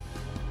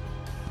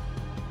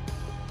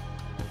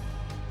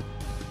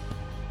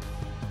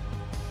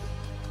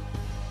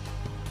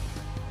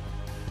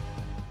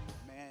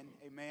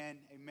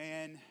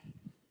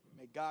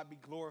God be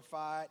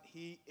glorified.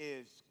 He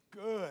is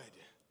good.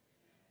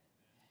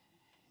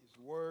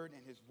 His word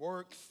and his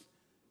works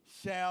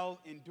shall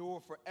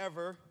endure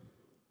forever.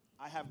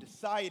 I have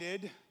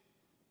decided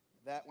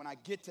that when I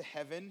get to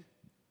heaven,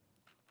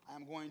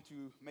 I'm going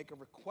to make a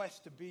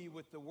request to be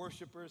with the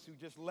worshipers who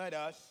just led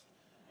us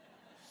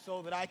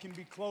so that I can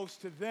be close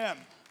to them.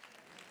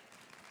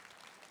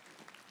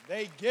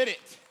 They get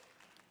it.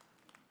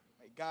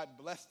 May God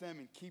bless them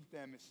and keep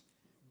them. It's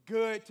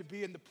good to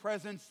be in the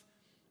presence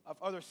of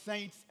other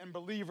saints and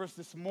believers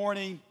this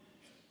morning,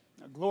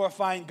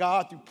 glorifying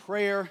God through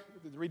prayer,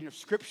 through the reading of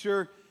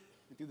Scripture,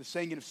 and through the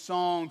singing of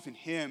songs and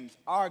hymns.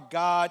 Our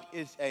God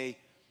is a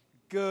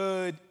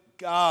good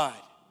God.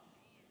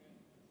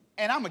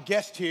 And I'm a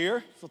guest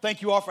here, so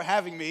thank you all for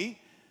having me.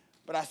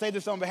 But I say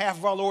this on behalf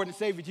of our Lord and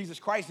Savior, Jesus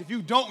Christ. If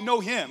you don't know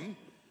him,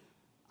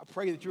 I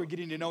pray that you are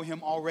getting to know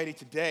him already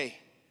today.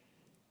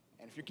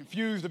 And if you're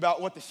confused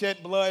about what the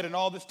shed blood and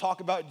all this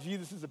talk about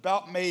Jesus is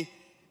about, may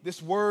this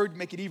word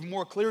make it even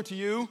more clear to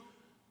you. And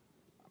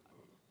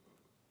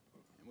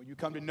when you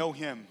come to know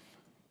him,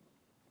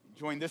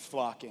 join this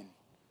flock and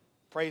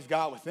praise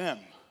God with them.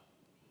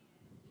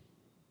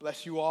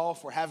 Bless you all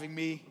for having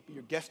me be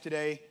your guest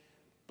today.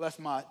 Bless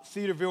my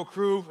Cedarville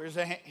crew who's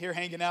here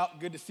hanging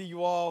out. Good to see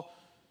you all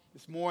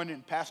this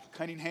morning. Pastor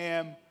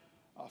Cunningham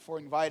for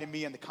inviting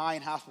me, and the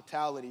kind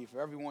hospitality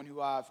for everyone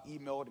who I've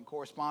emailed and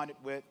corresponded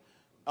with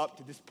up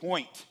to this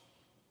point.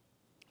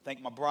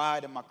 Thank my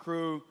bride and my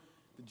crew,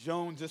 the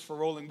Joneses, for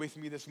rolling with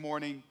me this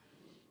morning.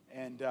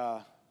 And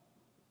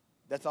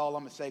that's all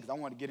I'm going to say, because I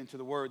want to get into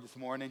the word this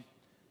morning.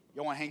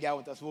 You want to hang out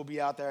with us, we'll be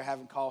out there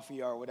having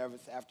coffee or whatever.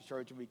 It's after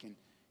church, and we can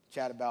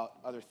chat about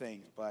other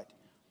things. But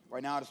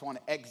right now, I just want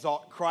to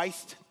exalt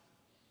Christ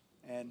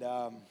and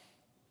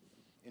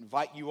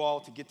invite you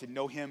all to get to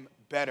know him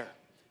better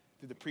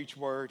through the preached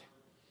word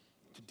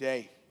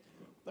today.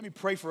 Let me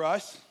pray for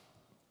us,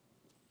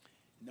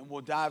 and then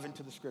we'll dive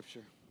into the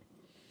scripture.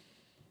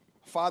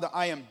 Father,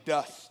 I am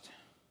dust.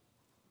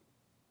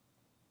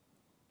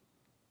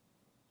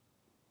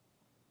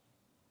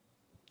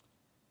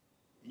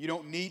 You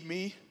don't need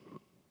me,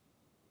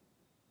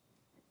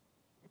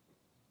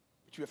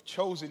 but you have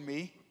chosen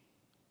me,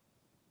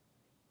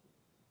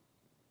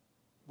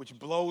 which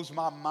blows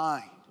my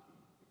mind.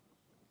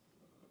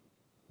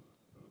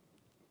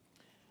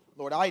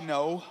 Lord, I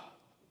know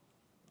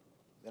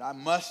that I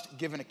must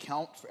give an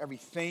account for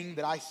everything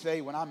that I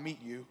say when I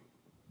meet you.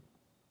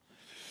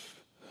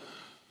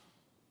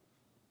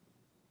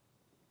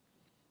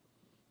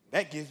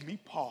 That gives me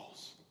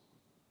pause.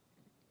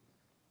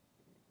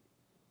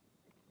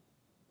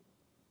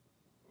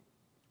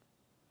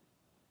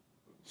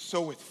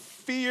 So with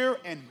fear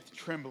and with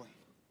trembling,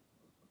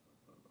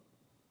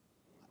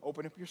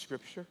 open up your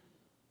scripture.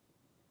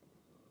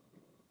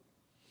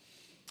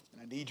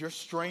 And I need your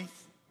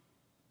strength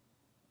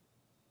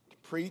to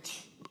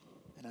preach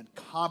an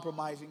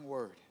uncompromising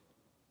word.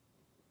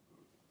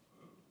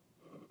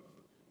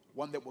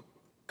 One that will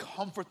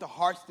comfort the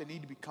hearts that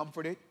need to be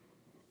comforted.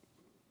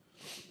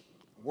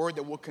 A word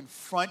that will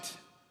confront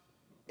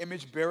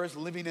image bearers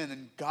living in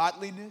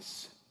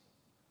ungodliness.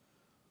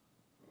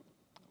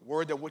 A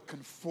word that would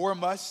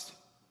conform us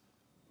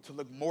to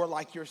look more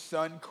like your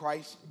Son,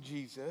 Christ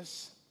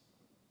Jesus.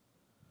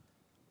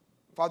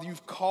 Father,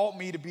 you've called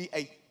me to be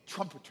a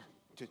trumpeter,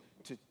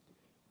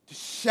 to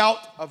shout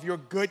of your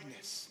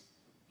goodness,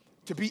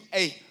 to be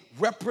a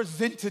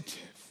representative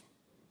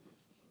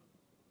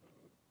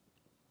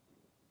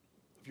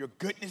of your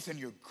goodness and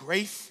your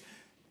grace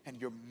and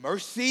your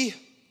mercy.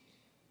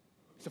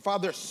 So,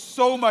 Father, there's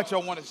so much I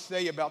want to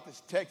say about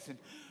this text and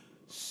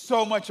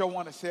so much I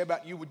want to say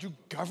about you. Would you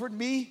govern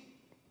me?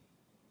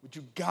 Would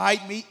you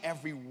guide me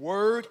every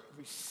word,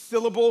 every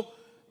syllable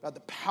by the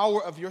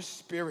power of your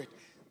Spirit?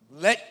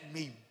 Let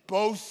me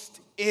boast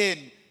in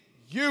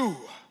you.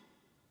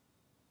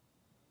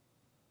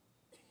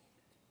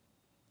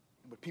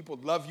 And would people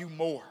love you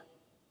more?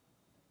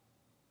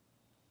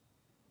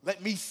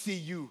 Let me see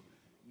you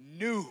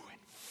new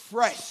and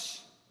fresh,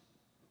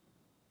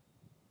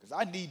 because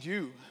I need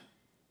you.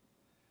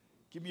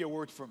 Give me a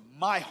word from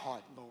my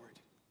heart, Lord.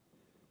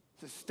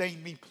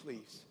 Sustain me,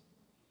 please.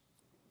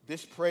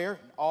 This prayer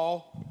and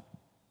all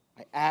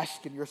I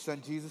ask in your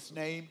Son Jesus'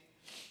 name.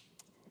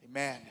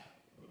 Amen.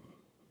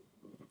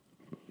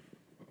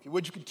 If you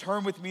would, you can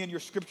turn with me in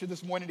your scripture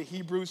this morning to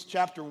Hebrews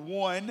chapter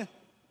 1. If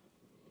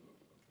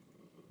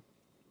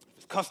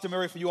it's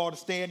customary for you all to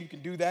stand, you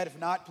can do that. If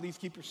not, please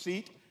keep your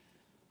seat.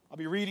 I'll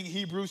be reading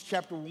Hebrews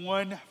chapter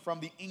 1 from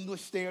the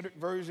English Standard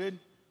Version.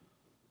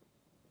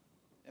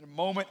 In a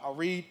moment, I'll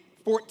read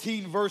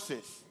 14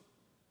 verses.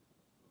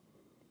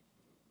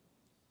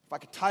 If I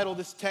could title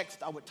this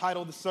text, I would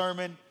title the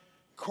sermon,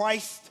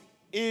 Christ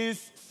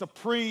is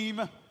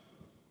Supreme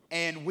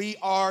and We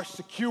Are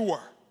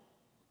Secure.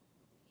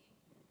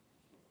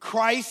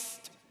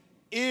 Christ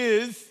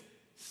is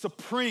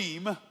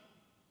supreme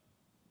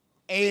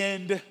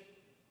and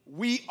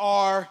we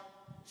are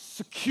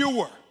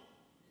secure.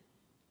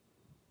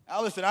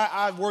 Now listen,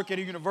 I work at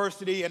a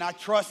university and I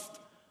trust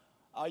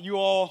you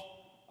all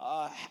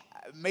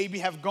maybe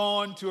have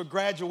gone to a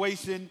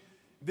graduation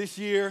this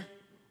year.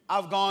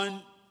 I've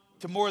gone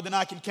to more than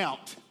I can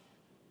count.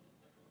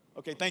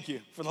 Okay, thank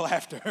you for the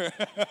laughter.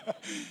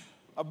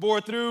 I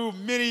bore through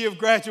many of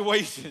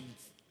graduations.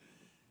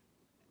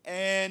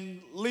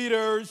 And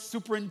leaders,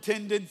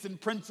 superintendents, and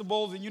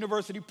principals, and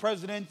university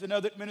presidents, and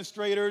other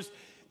administrators,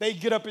 they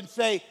get up and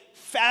say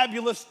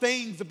fabulous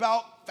things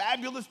about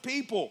fabulous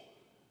people.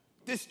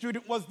 This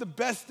student was the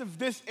best of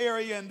this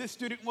area, and this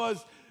student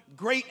was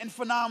great and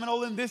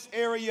phenomenal in this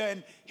area,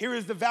 and here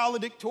is the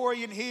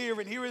valedictorian here,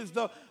 and here is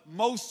the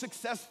most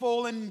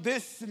successful in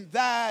this and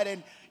that,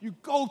 and you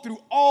go through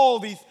all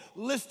these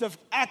lists of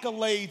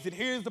accolades, and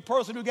here's the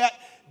person who got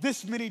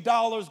this many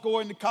dollars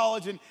going to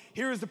college, and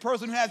here's the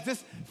person who has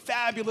this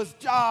fabulous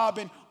job,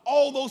 and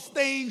all those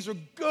things are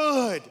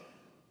good.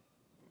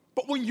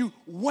 But when you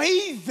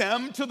weigh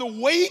them to the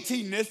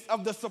weightiness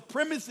of the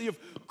supremacy of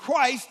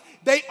Christ,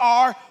 they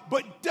are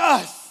but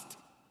dust.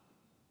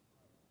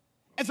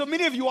 And so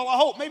many of you all, I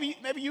hope,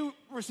 maybe you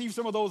received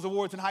some of those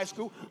awards in high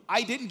school.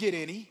 I didn't get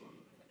any.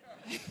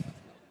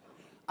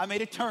 I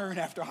made a turn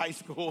after high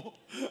school.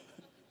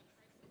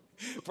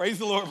 Praise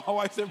the Lord. My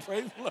wife said,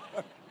 praise the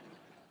Lord.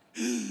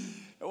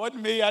 It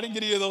wasn't me. I didn't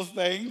get any of those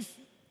things.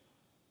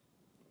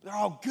 They're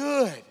all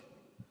good.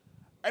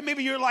 And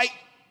maybe you're like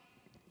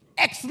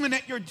excellent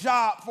at your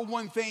job for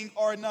one thing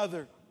or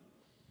another.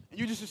 And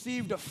you just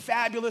received a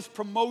fabulous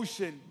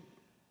promotion.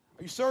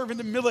 Or you serve in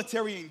the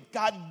military and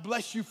God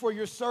bless you for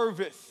your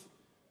service.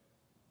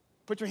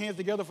 Put your hands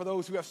together for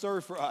those who have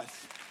served for us.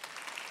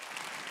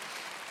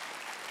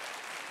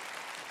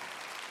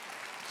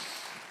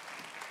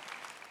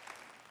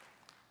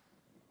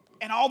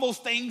 And all those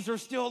things are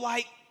still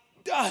like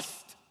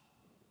dust.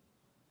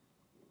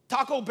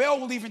 Taco Bell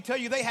will even tell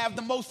you they have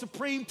the most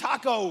supreme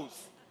tacos.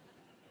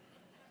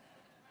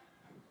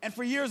 And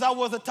for years, I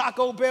was a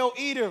Taco Bell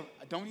eater.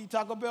 I don't eat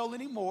Taco Bell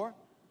anymore.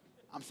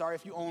 I'm sorry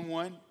if you own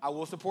one. I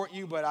will support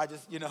you, but I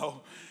just, it's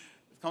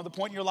come to the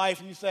point in your life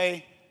and you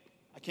say,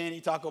 I can't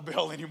eat Taco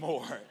Bell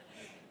anymore.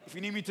 If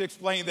you need me to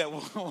explain that,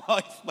 I'll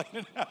explain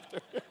it after.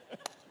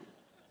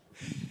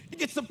 You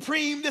get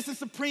supreme, this is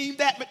supreme,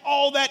 that, but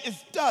all that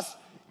is dust.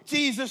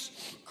 Jesus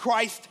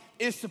Christ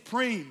is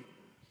supreme.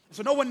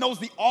 So no one knows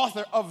the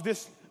author of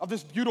this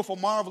beautiful,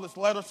 marvelous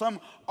letter.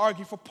 Some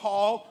argue for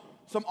Paul.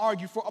 Some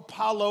argue for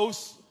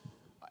Apollos.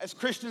 As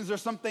Christians,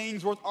 there's some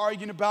things worth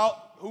arguing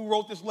about. Who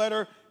wrote this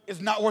letter is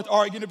not worth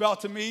arguing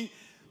about to me.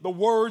 The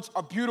words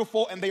are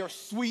beautiful and they are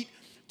sweet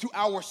to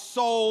our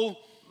soul.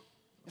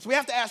 And so we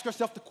have to ask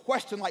ourselves the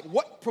question, like,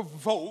 what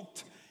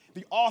provoked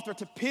the author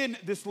to pen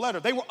this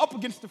letter? They were up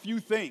against a few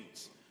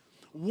things.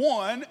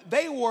 One,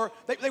 they were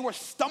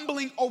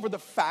stumbling over the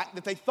fact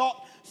that they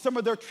thought some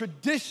of their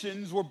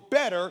traditions were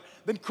better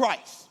than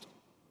Christ.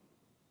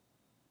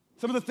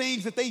 Some of the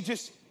things that they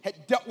just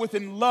had dealt with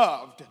and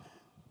loved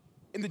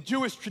in the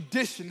Jewish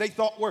tradition they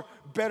thought were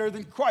better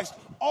than Christ.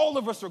 All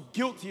of us are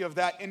guilty of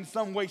that in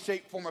some way,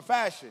 shape, form, or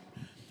fashion.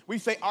 We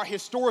say our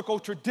historical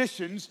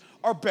traditions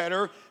are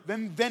better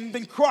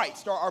than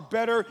Christ, or are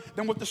better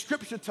than what the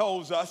Scripture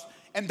tells us,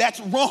 and that's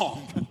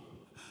wrong.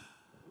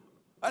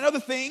 Another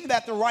thing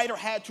that the writer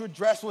had to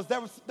address was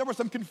there was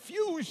some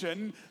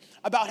confusion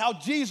about how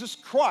Jesus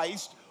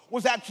Christ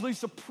was actually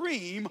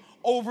supreme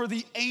over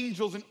the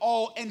angels and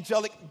all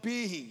angelic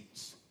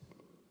beings.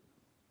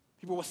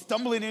 People were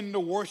stumbling into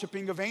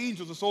worshiping of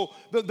angels. And so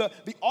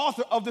the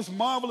author of this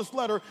marvelous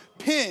letter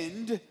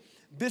penned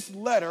this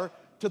letter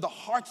to the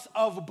hearts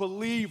of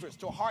believers,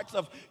 to hearts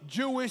of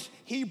Jewish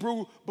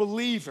Hebrew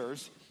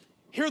believers.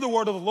 Hear the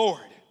word of the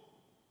Lord.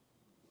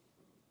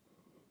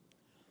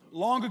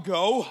 Long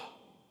ago,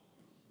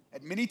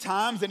 at many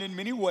times and in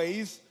many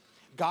ways,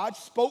 God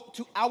spoke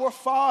to our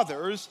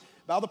fathers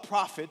by the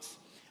prophets,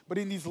 but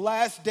in these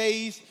last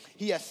days,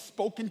 he has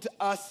spoken to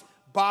us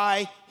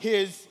by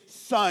his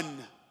Son,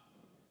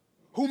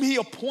 whom he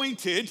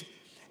appointed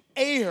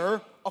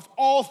heir of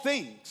all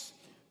things,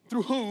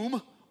 through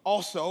whom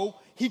also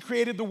he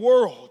created the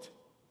world.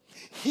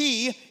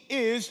 He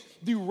is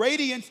the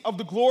radiance of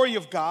the glory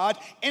of God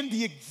and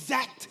the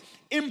exact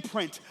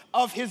imprint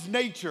of his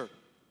nature.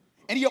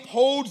 And he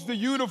upholds the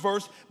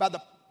universe by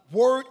the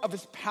word of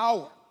his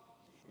power.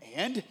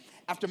 And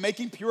after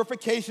making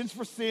purifications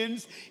for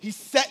sins, he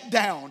sat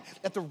down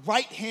at the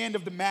right hand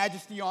of the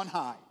Majesty on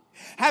high,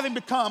 having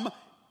become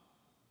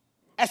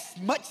as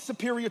much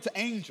superior to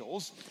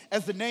angels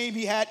as the name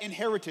he had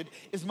inherited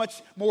is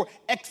much more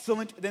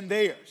excellent than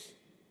theirs.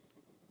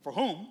 For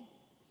whom,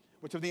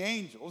 which of the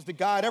angels, did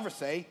God ever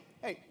say,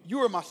 hey, you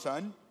are my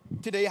son,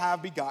 today I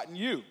have begotten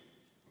you?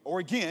 Or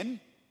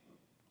again,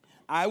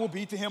 I will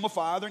be to him a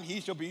father, and he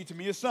shall be to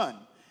me a son.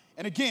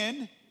 And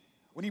again,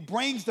 when he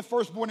brings the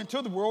firstborn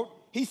into the world,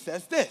 he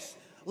says this,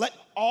 let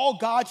all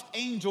God's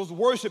angels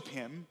worship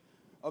him.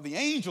 Of the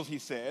angels, he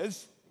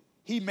says,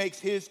 he makes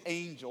his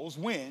angels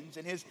winds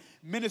and his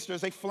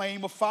ministers a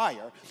flame of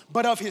fire.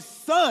 But of his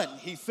Son,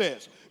 he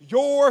says,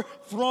 your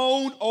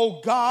throne,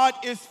 O God,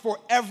 is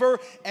forever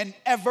and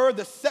ever.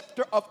 The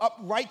scepter of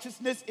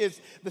uprightness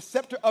is the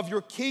scepter of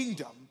your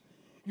kingdom.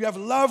 You have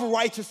loved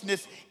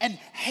righteousness and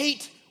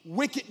hate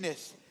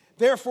wickedness.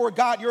 Therefore,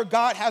 God, your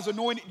God, has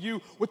anointed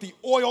you with the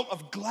oil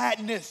of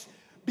gladness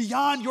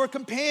beyond your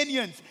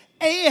companions.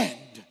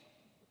 And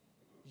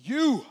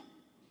you,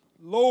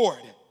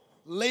 Lord,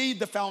 laid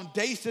the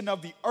foundation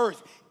of the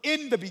earth.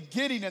 In the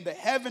beginning, and the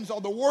heavens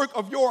are the work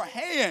of your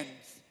hands.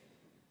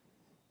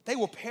 They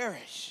will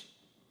perish,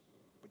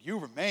 but you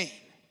remain.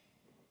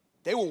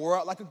 They will wear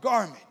out like a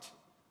garment.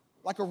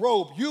 Like a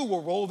robe, you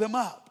will roll them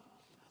up.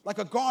 Like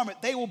a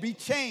garment, they will be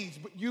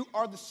changed, but you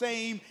are the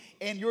same,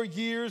 and your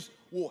years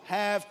will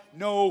have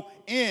no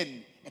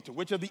end. And to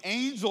which of the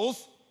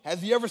angels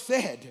has he ever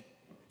said,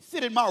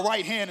 sit at my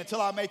right hand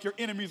until I make your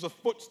enemies a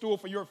footstool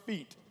for your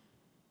feet?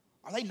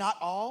 Are they not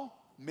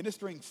all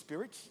ministering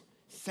spirits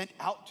sent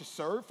out to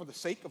serve for the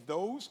sake of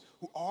those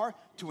who are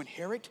to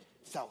inherit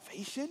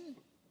salvation?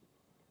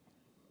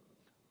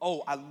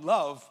 Oh, I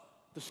love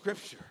the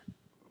scripture.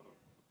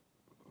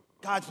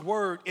 God's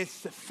word is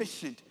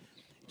sufficient.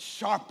 It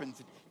sharpens,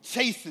 it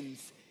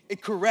chastens,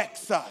 it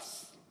corrects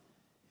us.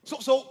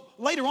 So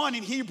later on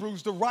in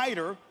Hebrews, the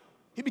writer,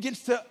 he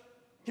begins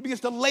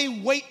to lay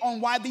weight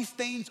on why these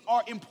things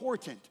are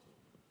important.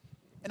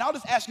 And I'll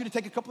just ask you to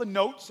take a couple of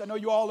notes. I know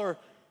you all are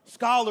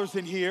scholars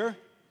in here,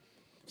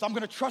 so I'm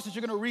going to trust that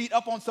you're going to read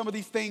up on some of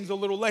these things a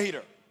little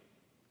later.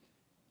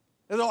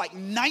 There are like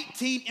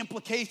 19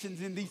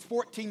 implications in these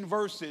 14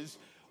 verses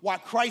why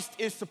Christ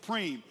is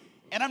supreme.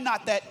 And I'm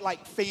not that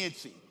like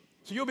fancy.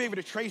 So you'll be able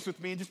to trace with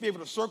me and just be able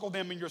to circle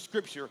them in your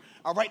scripture.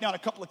 I'll write down a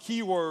couple of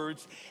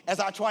keywords as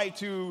I try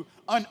to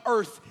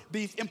unearth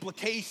these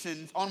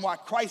implications on why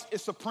Christ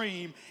is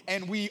supreme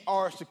and we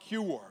are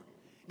secure.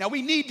 Now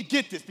we need to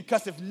get this,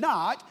 because if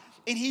not,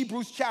 in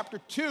Hebrews chapter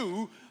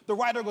 2, the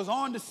writer goes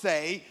on to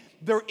say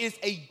there is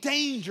a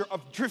danger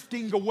of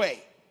drifting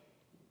away.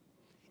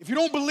 If you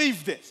don't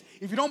believe this,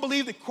 if you don't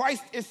believe that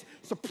Christ is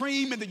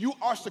supreme and that you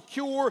are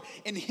secure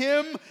in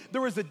him,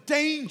 there is a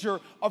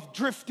danger of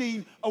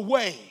drifting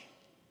away.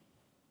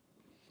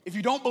 If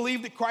you don't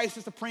believe that Christ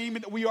is supreme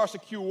and that we are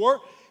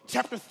secure,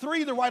 chapter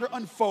 3, the writer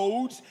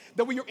unfolds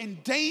that we are in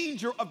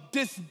danger of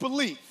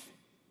disbelief.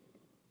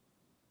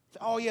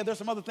 Oh yeah, there's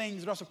some other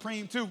things that are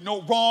supreme too.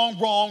 No,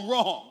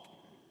 wrong.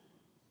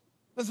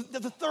 There's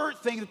a third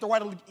thing that the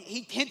writer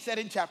he hints at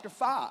in chapter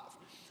 5.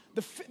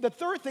 The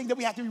third thing that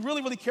we have to be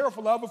really, really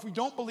careful of if we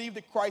don't believe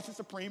that Christ is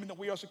supreme and that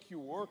we are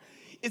secure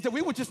is that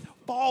we would just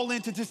fall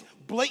into just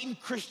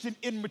blatant Christian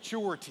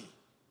immaturity.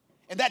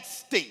 And that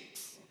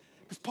stinks.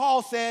 Because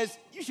Paul says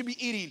you should be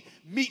eating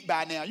meat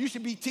by now. You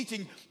should be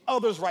teaching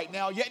others right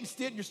now. Yet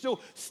instead you're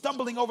still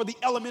stumbling over the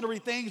elementary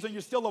things and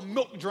you're still a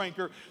milk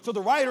drinker. So the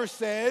writer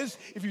says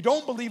if you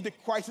don't believe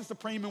that Christ is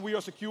supreme and we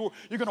are secure,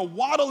 you're going to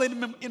waddle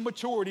in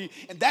immaturity,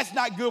 and that's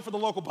not good for the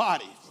local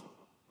bodies.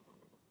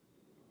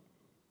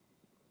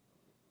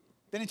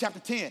 Then in chapter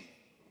 10,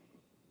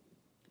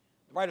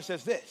 the writer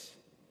says this: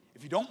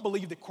 if you don't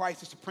believe that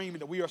Christ is supreme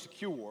and that we are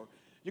secure,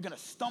 you're going to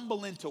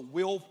stumble into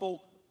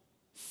willful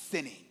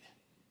sinning.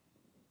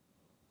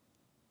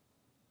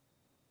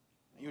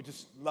 And you'll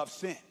just love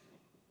sin.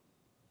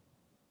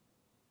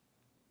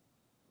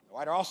 The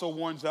writer also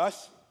warns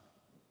us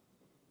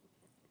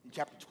in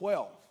chapter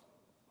 12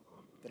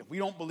 that if we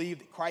don't believe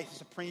that Christ is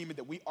supreme and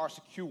that we are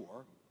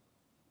secure,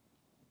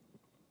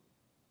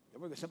 then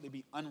we're going to simply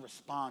be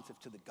unresponsive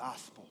to the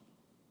gospel.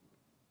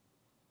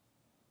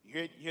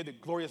 You hear the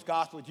glorious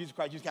gospel of Jesus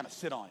Christ, you just kind of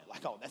sit on it.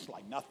 Like, oh, that's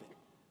like nothing.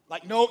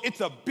 Like, no, it's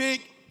a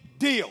big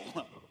deal.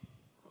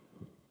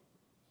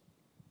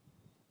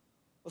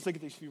 Let's look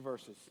at these few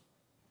verses.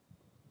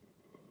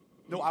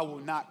 No, I will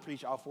not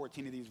preach all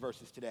 14 of these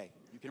verses today.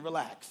 You can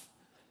relax.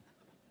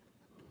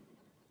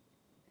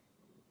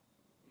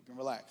 You can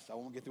relax. I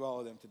won't get through all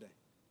of them today.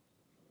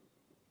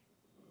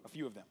 A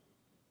few of them.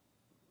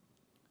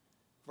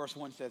 Verse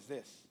 1 says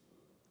this.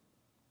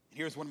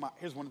 Here's one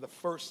of the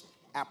first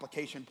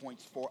application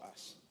points for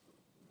us.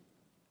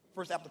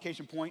 First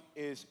application point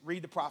is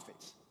read the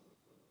prophets.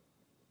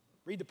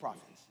 Read the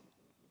prophets.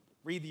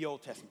 Read the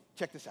Old Testament.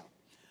 Check this out.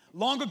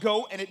 Long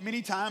ago, and at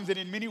many times and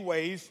in many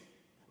ways,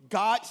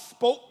 God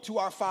spoke to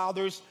our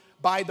fathers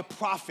by the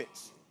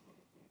prophets.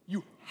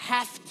 You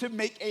have to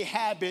make a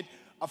habit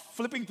of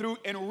flipping through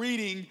and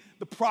reading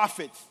the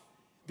prophets.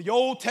 The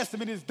Old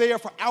Testament is there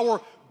for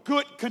our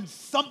good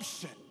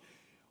consumption.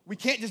 We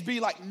can't just be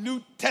like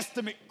New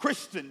Testament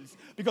Christians,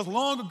 because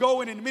long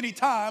ago and in many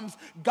times,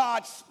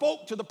 God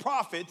spoke to the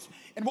prophets.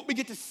 And what we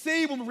get to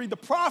see when we read the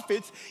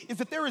prophets is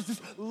that there is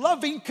this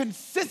loving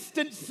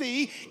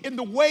consistency in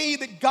the way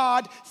that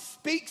God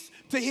speaks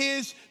to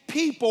his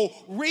people.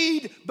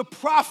 Read the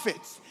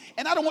prophets.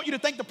 And I don't want you to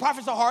think the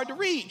prophets are hard to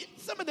read.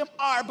 Some of them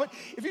are, but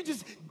if you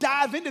just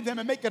dive into them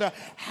and make it a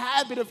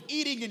habit of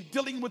eating and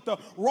dealing with the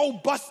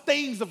robust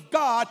things of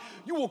God,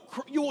 you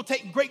will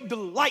take great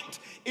delight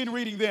in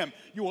reading them.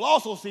 You will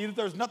also see that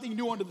there's nothing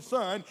new under the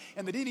sun,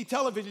 and that any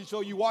television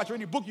show you watch or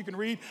any book you can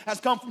read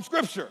has come from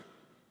Scripture.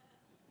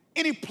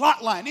 Any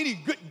plot line, any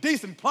good,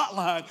 decent plot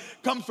line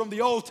comes from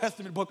the Old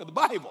Testament book of the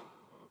Bible.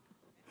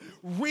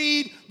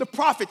 Read the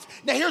prophets.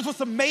 Now here's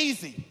what's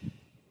amazing.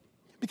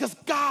 Because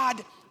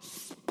God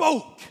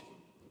spoke.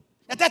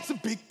 Now that's a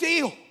big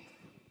deal.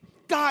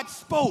 God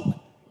spoke.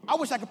 I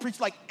wish I could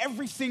preach like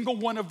every single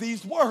one of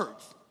these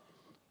words.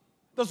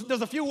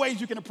 There's a few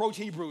ways you can approach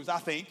Hebrews, I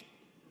think.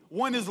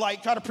 One is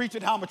like try to preach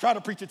it how I'm going to try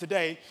to preach it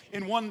today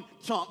in one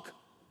chunk.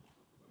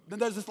 Then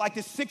there's this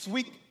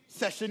 6-week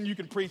session you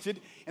can preach it.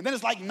 And then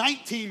it's like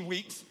 19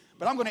 weeks.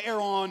 But I'm going to err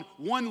on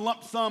one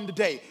lump sum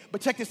today.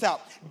 But check this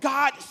out.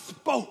 God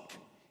spoke.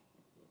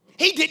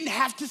 He didn't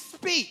have to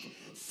speak.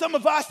 Some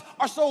of us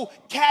are so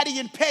catty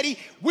and petty,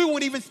 we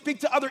won't even speak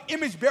to other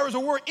image bearers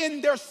or we're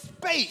in their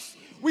space.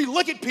 We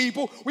look at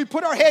people, we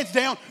put our heads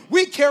down,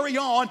 we carry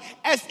on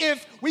as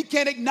if we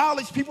can't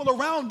acknowledge people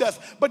around us.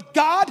 But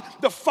God,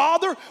 the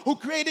Father who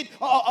created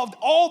of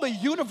all the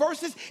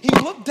universes, he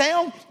looked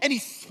down and he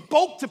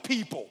spoke to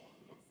people.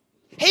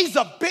 He's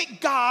a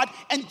big God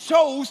and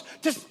chose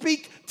to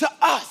speak to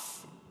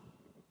us.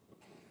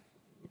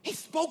 He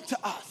spoke to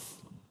us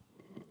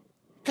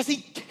because he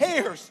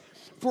cares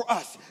for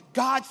us.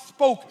 God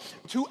spoke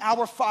to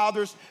our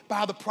fathers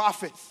by the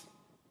prophets.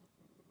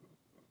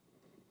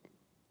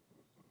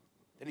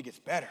 Then it gets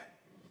better.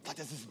 It's like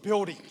there's this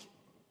building.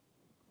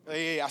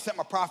 Hey, I sent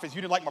my prophets.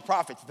 You didn't like my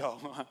prophets, though.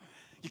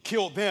 You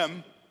killed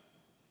them.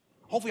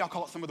 Hopefully I'll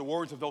call it some of the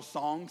words of those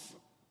songs.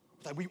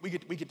 It's like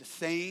we get to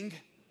sing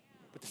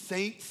with the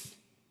saints.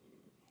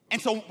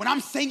 And so when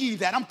I'm singing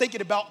that, I'm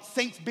thinking about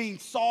saints being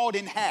sawed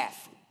in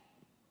half.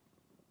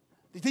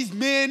 These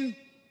men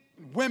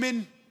and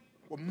women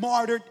were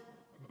martyred,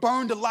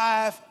 burned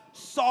alive,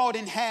 sawed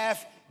in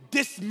half,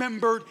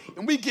 dismembered,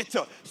 and we get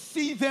to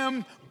see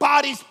them,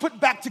 bodies put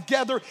back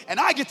together, and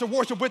I get to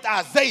worship with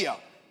Isaiah.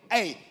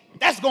 Hey,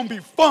 that's going to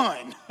be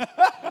fun.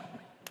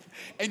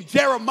 And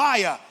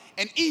Jeremiah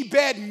and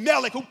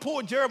Ebed-Melech, who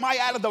pulled Jeremiah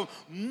out of the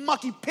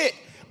mucky pit.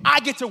 I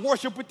get to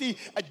worship with the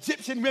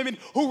Egyptian women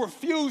who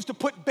refused to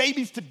put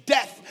babies to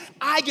death.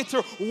 I get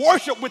to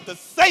worship with the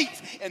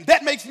saints, and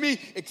that makes me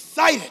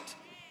excited.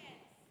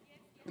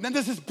 And then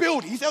there's this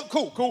building. He said,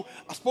 cool.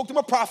 I spoke to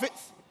my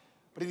prophets,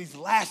 but in these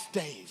last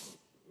days,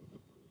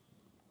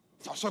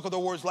 so I'll circle the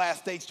words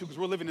last days too, because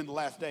we're living in the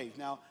last days.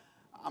 Now,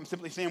 I'm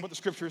simply saying what the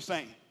scripture is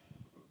saying.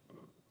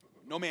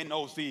 No man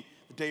knows the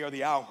day or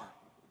the hour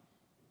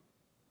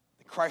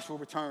that Christ will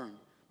return.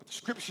 But the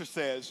scripture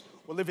says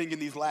we're living in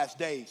these last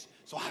days.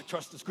 So I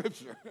trust the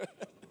scripture.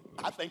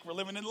 I think we're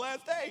living in the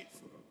last days.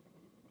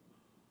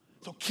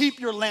 So keep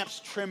your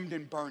lamps trimmed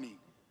and burning.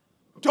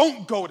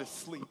 Don't go to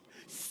sleep.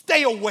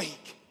 Stay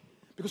awake.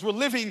 Because we're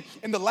living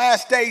in the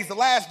last days. The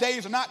last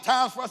days are not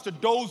times for us to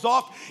doze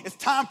off. It's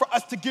time for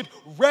us to get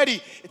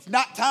ready. It's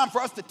not time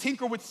for us to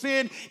tinker with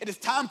sin. It is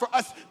time for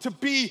us to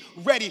be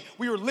ready.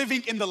 We are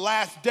living in the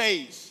last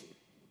days.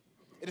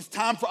 It is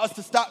time for us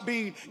to stop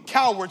being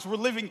cowards. We're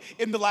living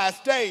in the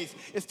last days.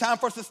 It's time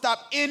for us to stop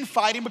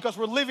infighting because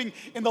we're living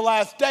in the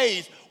last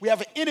days. We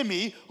have an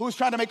enemy who is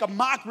trying to make a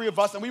mockery of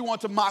us, and we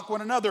want to mock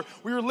one another.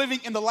 We are living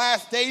in the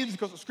last days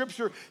because the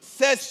scripture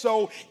says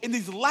so. In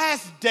these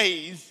last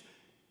days,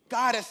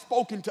 God has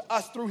spoken to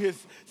us through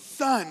his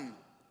Son.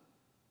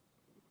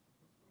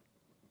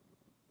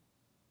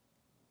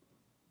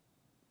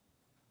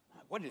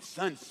 What did his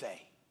Son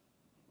say?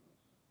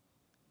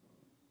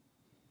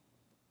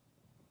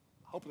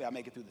 Hopefully I'll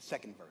make it through the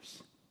second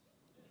verse.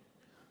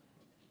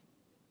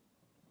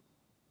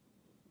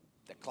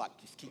 That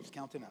clock just keeps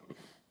counting up.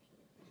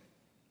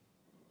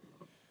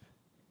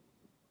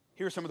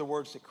 Here are some of the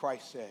words that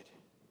Christ said.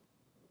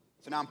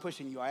 So now I'm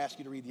pushing you. I ask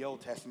you to read the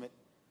Old Testament.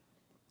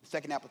 The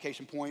second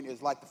application point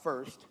is like the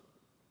first.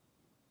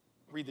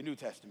 Read the New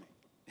Testament.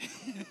 I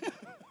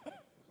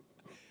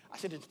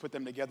should have just put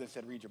them together and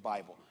said read your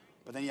Bible.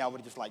 But then I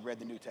would have just read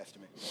the New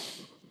Testament.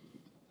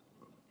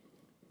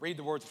 Read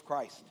the words of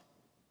Christ.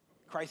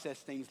 Christ says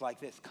things like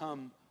this: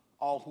 come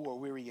all who are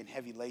weary and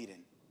heavy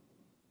laden.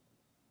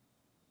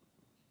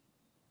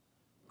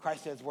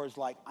 Christ says words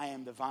like, I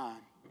am the vine.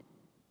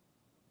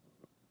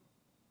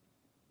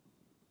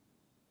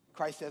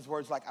 Christ says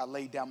words like, I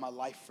laid down my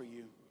life for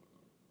you.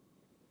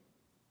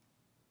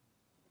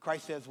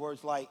 Christ says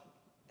words like,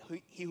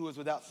 he who is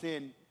without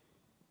sin,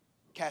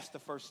 cast the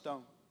first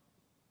stone.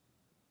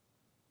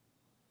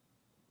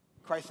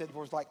 Christ said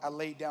words like, I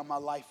laid down my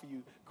life for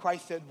you.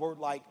 Christ said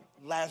words like,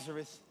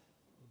 Lazarus,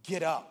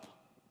 get up.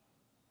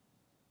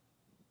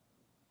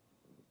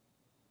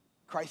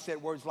 Christ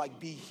said words like,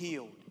 be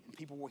healed, and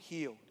people were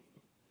healed.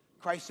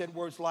 Christ said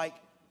words like,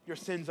 your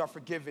sins are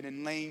forgiven,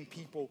 and lame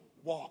people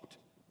walked.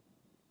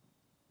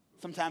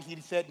 Sometimes he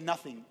said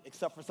nothing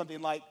except for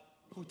something like,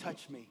 who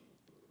touched me?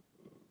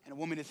 And a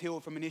woman is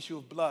healed from an issue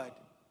of blood.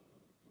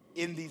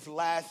 In these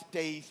last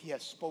days, he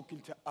has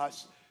spoken to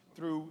us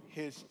through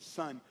his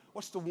Son.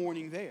 What's the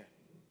warning there?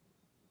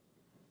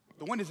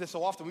 The one is that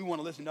so often we want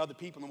to listen to other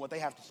people and what they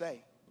have to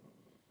say.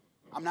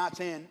 I'm not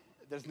saying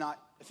there's not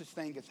such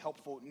thing as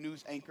helpful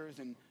news anchors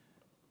and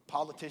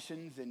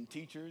politicians and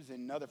teachers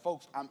and other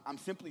folks. I'm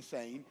simply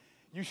saying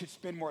you should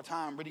spend more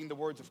time reading the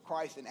words of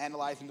Christ and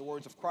analyzing the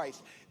words of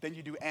Christ than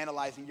you do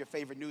analyzing your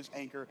favorite news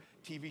anchor,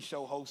 TV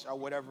show host, or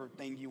whatever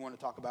thing you want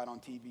to talk about on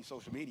TV,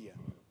 social media.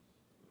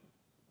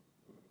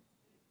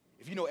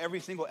 If you know every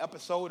single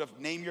episode of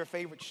Name Your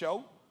Favorite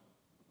Show,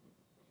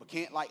 but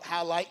can't like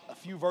highlight a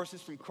few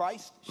verses from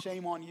Christ,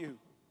 shame on you.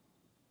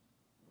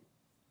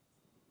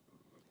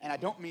 And I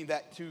don't mean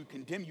that to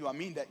condemn you. I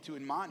mean that to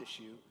admonish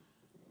you.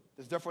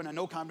 There's therefore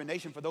no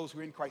condemnation for those who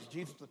are in Christ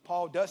Jesus. But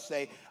Paul does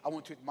say, I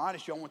want to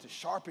admonish you. I want to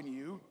sharpen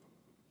you.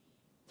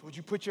 So would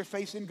you put your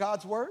faith in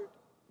God's word?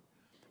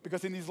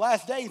 Because in these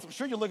last days, I'm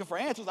sure you're looking for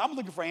answers. I'm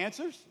looking for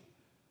answers.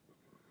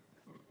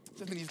 It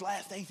says in these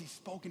last days, he's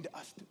spoken to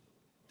us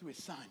through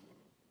his son.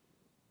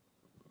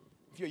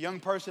 If you're a young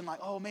person like,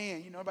 oh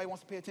man, nobody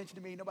wants to pay attention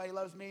to me. Nobody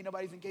loves me.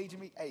 Nobody's engaging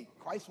me. Hey,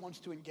 Christ wants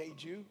to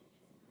engage you.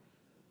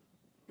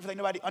 If you think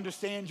nobody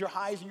understands your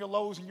highs and your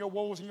lows and your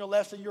woes and your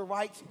lefts and your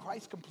rights,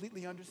 Christ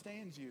completely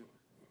understands you.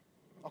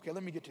 Okay,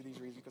 let me get to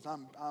these reasons because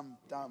I'm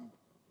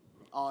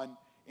on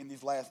in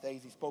these last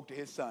days. He spoke to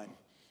his son.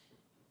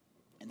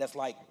 And that's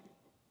like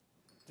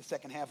the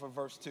second half of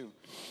verse 2.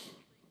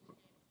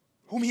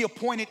 Whom he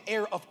appointed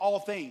heir of all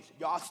things.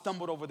 Y'all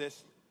stumbled over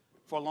this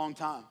for a long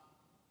time.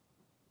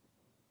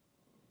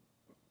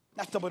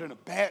 Not stumbled in a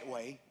bad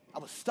way. I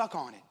was stuck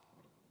on it.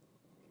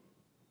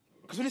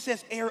 Because when it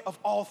says heir of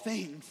all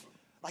things,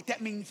 like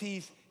that means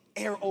he's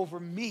heir over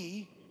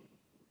me.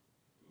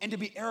 And to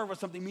be heir over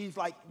something means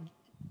like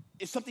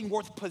it's something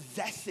worth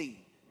possessing.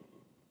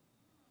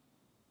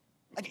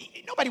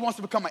 Like nobody wants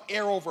to become an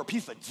heir over a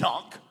piece of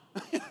junk.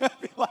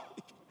 Like,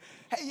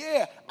 hey,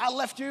 yeah, I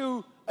left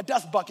you a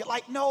dust bucket.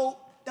 Like, no,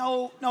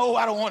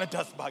 I don't want a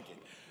dust bucket.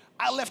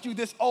 I left you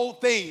this old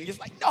thing. It's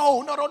like,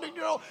 no.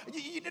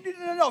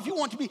 If you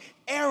want to be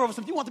heir over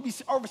something, you want to be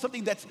over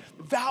something that's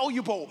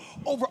valuable,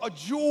 over a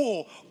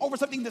jewel, over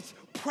something that's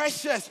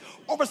precious,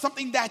 over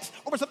something that's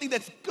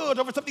good,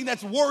 over something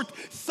that's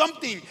worth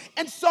something.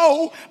 And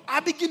so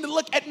I begin to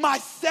look at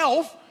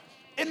myself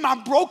in my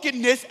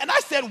brokenness, and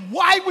I said,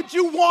 why would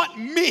you want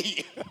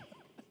me?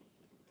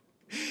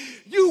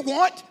 You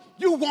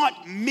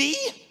want me?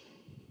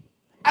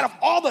 Out of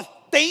all the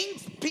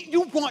things,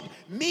 you want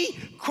me?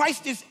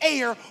 Christ is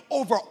heir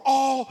over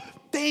all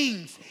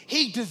things.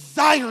 He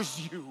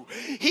desires you.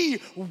 He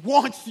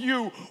wants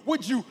you.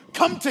 Would you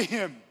come to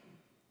him?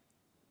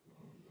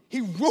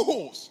 He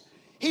rules.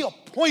 He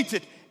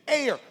appointed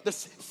heir.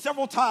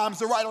 Several times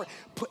the writer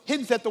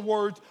hints at the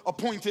word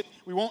appointed.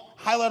 We won't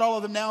highlight all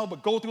of them now,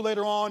 but go through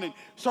later on and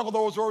circle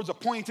those words,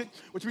 appointed,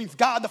 which means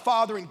God the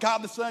Father and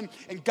God the Son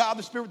and God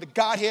the Spirit, the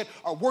Godhead,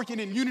 are working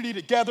in unity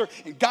together,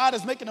 and God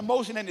is making a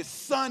motion, and his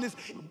Son is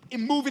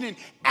moving in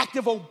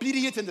active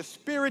obedience, and the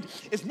Spirit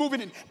is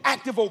moving in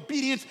active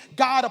obedience.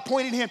 God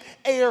appointed him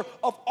heir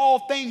of all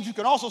things. You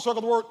can also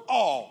circle the word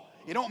all.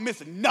 You don't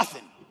miss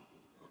nothing.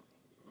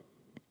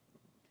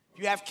 If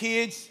you have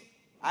kids,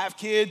 I have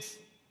kids.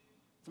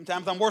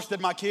 Sometimes I'm worse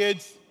than my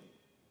kids.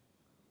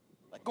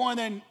 Like go in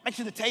there and make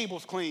sure the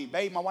table's clean.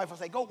 Babe, my wife will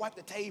say, go wipe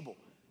the table.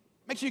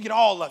 Make sure you get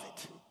all of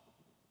it.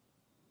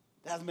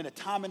 There hasn't been a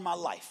time in my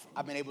life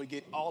I've been able to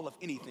get all of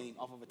anything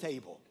off of a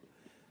table.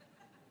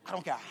 I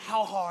don't care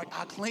how hard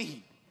I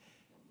clean.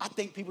 I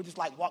think people just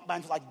like walk by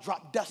and just like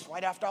drop dust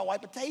right after I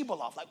wipe a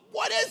table off. Like,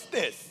 what is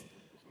this?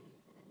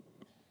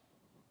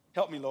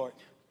 Help me, Lord.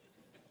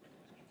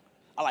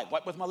 I like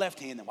wipe with my left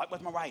hand and wipe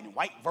with my right and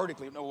wipe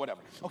vertically, or whatever.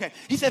 Okay,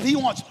 he says he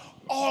wants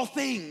all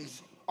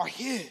things are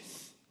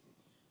his.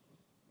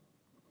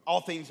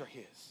 All things are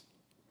his.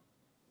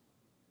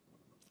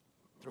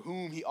 Through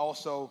whom he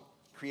also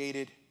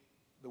created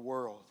the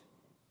world.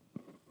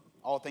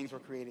 All things were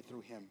created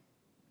through him.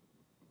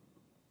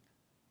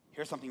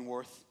 Here's something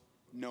worth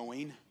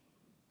knowing.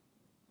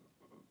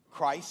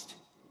 Christ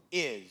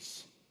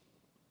is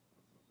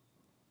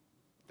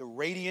the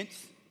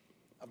radiance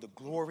of the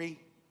glory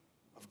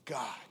of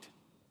God.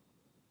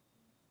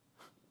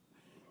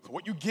 So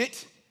what you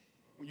get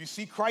when you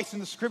see Christ in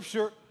the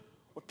scripture,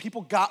 what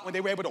people got when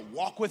they were able to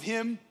walk with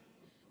him,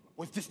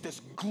 was this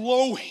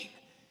glowing,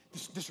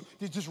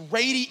 this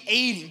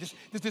radiating,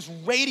 this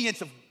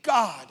radiance of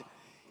God.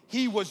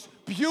 He was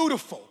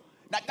beautiful.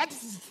 Not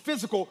just his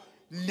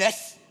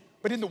physicalness,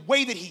 but in the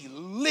way that he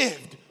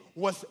lived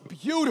was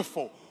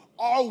beautiful.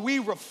 Are we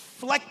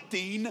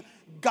reflecting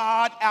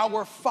God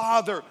our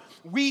Father?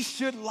 We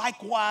should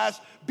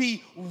likewise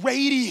be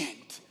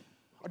radiant.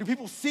 Or do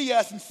people see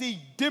us and see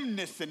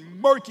dimness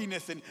and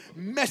murkiness and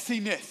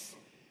messiness?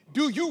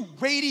 Do you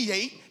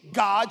radiate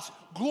God's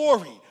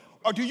glory?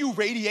 Or do you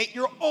radiate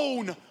your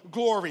own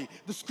glory?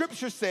 The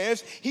scripture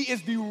says he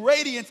is the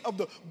radiance of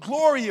the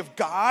glory of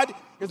God.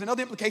 Here's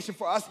another implication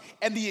for us,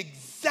 and the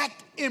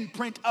exact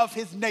imprint of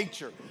his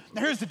nature.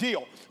 Now here's the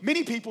deal.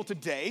 Many people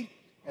today,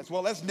 as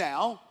well as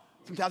now,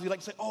 sometimes we like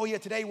to say, oh yeah,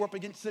 today we're up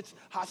against such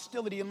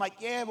hostility. And like,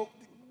 yeah, but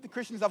the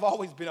Christians have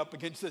always been up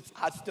against such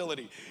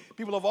hostility.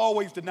 People have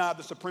always denied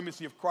the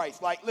supremacy of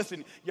Christ. Like,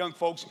 listen, young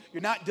folks,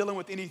 you're not dealing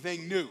with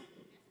anything new.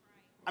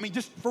 I mean,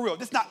 just for real,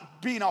 this is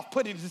not being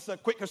off-putting, this is a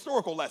quick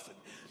historical lesson.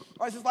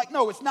 Or it's just like,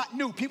 no, it's not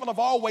new. People have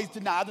always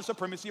denied the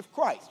supremacy of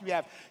Christ. You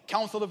have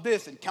Council of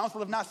this and Council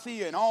of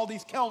Nicaea and all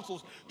these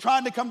councils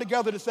trying to come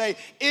together to say,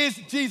 is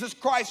Jesus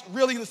Christ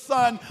really the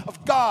Son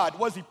of God?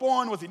 Was he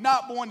born? Was he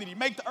not born? Did he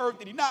make the earth?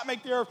 Did he not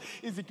make the earth?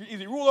 Is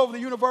he rule over the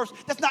universe?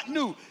 That's not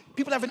new.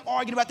 People have been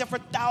arguing about that for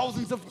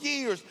thousands of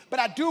years. But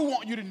I do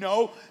want you to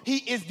know he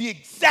is the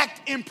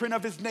exact imprint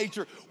of his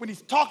nature. When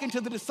he's talking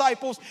to the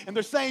disciples and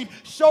they're saying,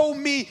 show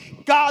me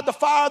God the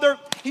Father,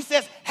 he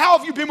says, how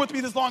have you been with me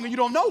this long and you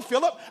don't know,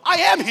 Philip? I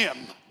am him.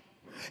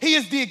 He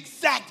is the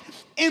exact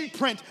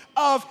imprint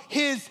of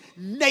his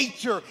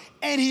nature,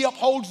 and he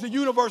upholds the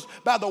universe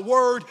by the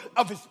word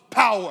of his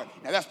power.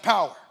 Now that's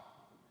power.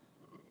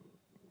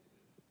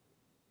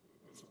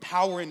 It's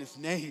power in his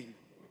name.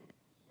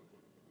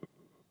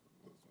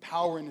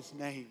 Power in his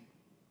name.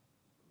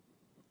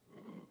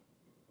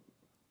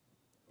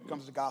 Here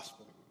comes the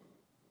gospel.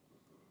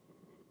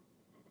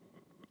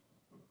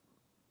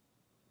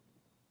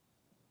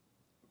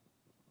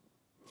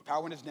 There's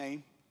power in his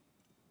name.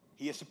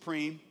 He is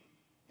supreme,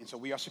 and so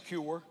we are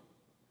secure.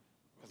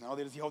 Because not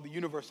only does he hold the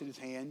universe in his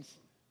hands,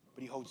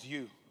 but he holds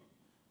you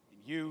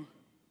and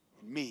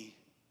me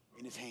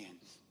in his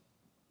hands.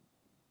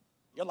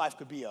 Your life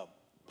could be a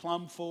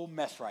plumb full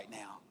mess right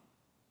now.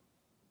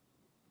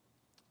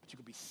 But you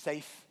could be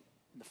safe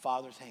in the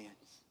Father's hands.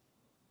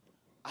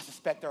 I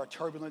suspect there are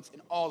turbulence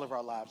in all of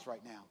our lives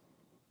right now.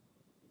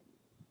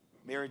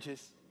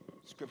 Marriages,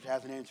 Scripture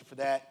has an answer for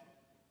that.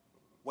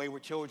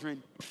 Wayward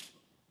children,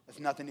 that's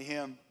nothing to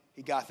him.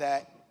 He got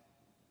that.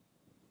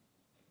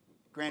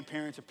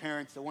 Grandparents or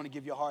parents that want to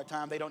give you a hard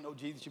time, they don't know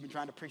Jesus. You've been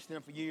trying to preach to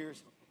them for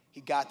years.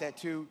 He got that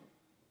too.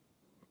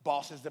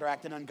 Bosses that are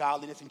acting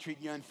ungodliness and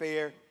treating you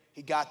unfair,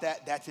 he got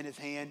that. That's in his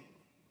hand.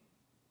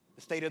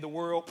 The state of the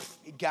world,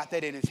 he got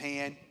that in his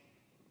hand.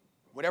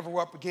 Whatever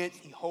we're up against,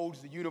 he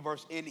holds the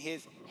universe in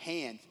his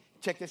hands.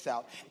 Check this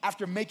out.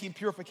 After making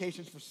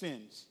purifications for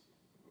sins,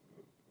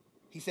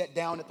 he sat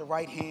down at the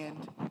right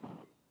hand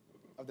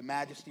of the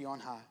Majesty on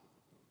high.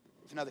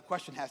 So now the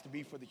question has to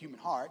be for the human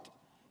heart,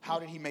 how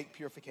did he make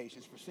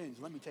purifications for sins?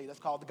 Let me tell you, that's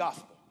called the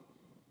gospel.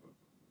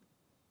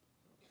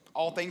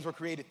 All things were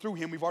created through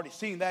him. We've already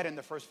seen that in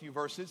the first few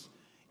verses.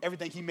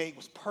 Everything he made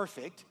was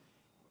perfect.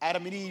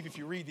 Adam and Eve, if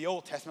you read the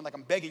Old Testament, like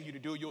I'm begging you to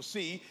do, you'll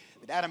see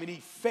that Adam and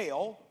Eve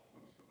fell.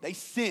 They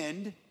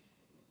sinned,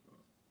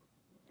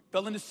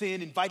 fell into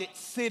sin, invited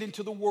sin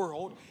into the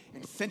world.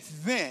 And since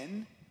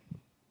then,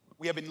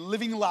 we have been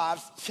living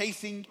lives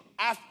chasing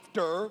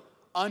after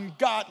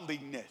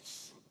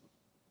ungodliness.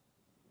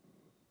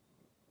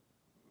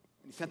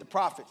 He sent the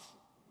prophets.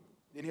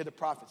 Didn't hear the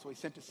prophets, so he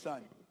sent his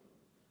son,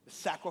 the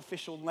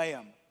sacrificial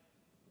lamb.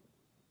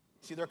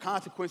 See, there are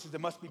consequences that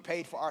must be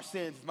paid for our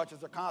sins as much as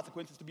there are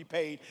consequences to be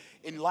paid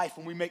in life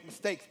when we make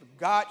mistakes. But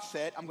God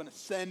said, I'm going to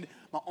send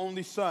my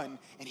only son,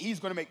 and he's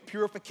going to make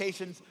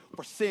purifications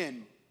for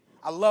sin.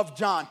 I love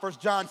John. 1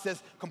 John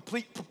says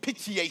complete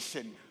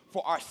propitiation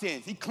for our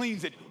sins. He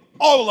cleans it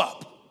all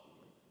up.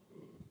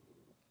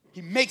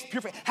 He makes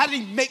purification. How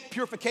did he make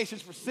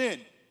purifications for sin?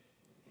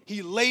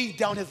 He laid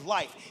down his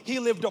life. He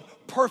lived a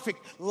perfect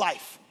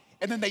life.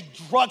 And then they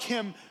drug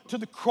him to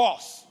the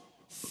cross.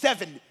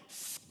 7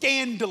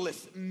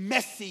 scandalous,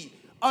 messy,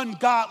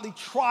 ungodly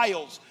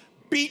trials.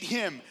 Beat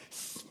him,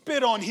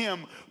 spit on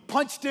him,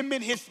 punched him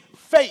in his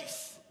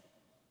face.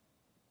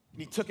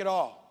 And he took it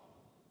all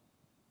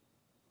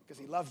because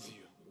he loves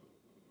you.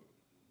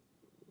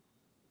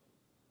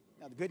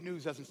 Now, the good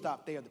news doesn't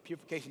stop there. The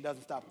purification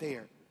doesn't stop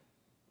there.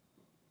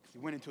 Because he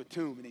went into a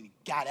tomb and then he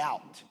got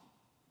out.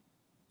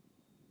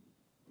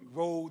 He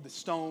rolled the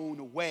stone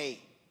away.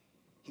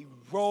 He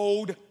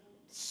rolled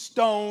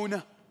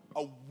stone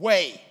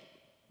away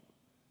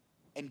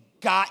and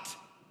got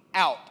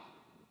out.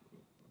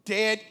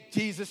 Dead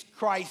Jesus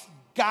Christ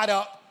got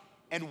up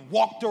and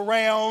walked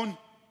around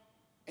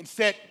and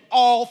said,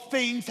 all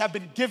things have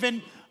been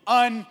given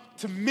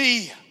unto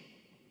me.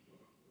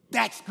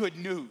 That's good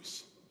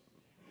news.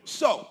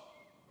 So,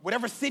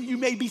 whatever sin you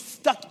may be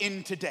stuck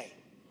in today,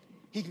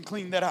 he can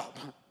clean that up.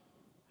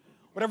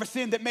 Whatever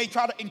sin that may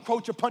try to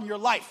encroach upon your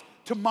life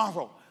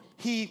tomorrow,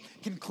 he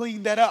can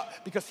clean that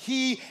up because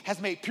he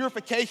has made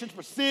purifications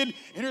for sin.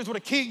 And here's what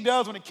a king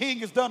does when a king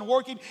is done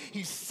working.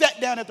 He's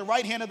sat down at the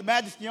right hand of the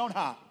Majesty on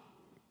high.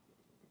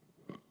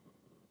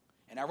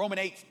 And now Romans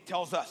 8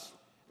 tells us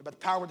about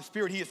the power of the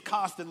Spirit. He is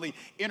constantly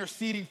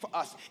interceding for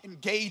us,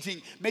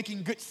 engaging,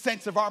 making good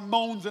sense of our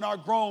moans and our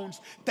groans,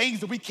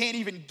 things that we can't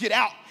even get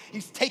out.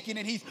 He's taking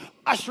and he's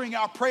ushering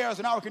our prayers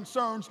and our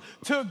concerns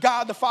to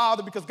God the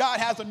Father because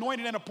God has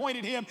anointed and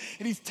appointed him,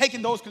 and he's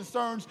taking those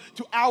concerns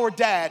to our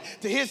dad,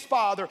 to his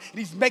Father, and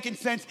he's making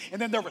sense,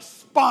 and then they're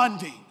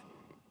responding.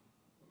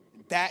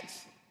 And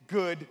that's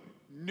good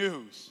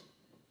news.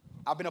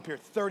 I've been up here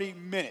 30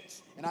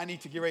 minutes, and I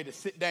need to get ready to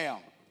sit down.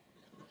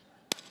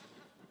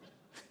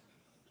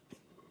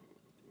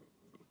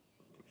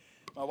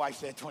 My wife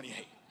said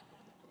 28.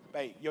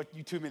 Babe, you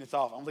 2 minutes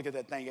off. I'm looking at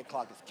that thing, that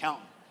clock is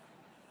counting.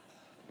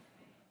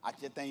 I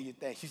just think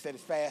she said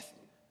it's fast.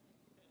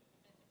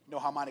 No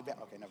harmonic.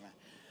 Okay, never mind.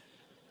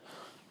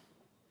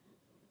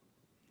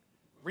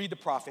 read the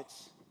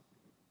prophets.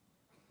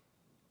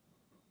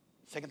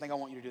 Second thing I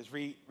want you to do is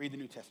read the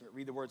New Testament,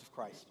 read the words of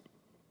Christ.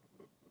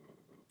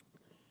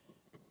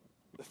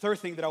 The third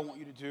thing that I want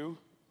you to do,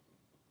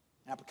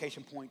 an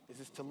application point,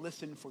 is to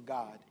listen for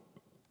God.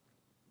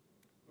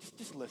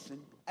 Just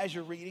listen. As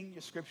you're reading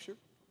your scripture,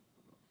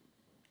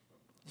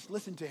 just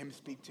listen to him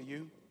speak to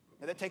you.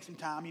 Now that takes some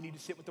time. You need to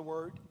sit with the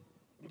word.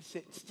 You need to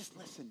sit. Just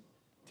listen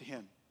to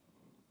him.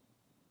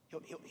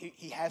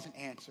 He has an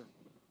answer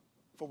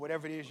for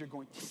whatever it is you're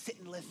going. Just sit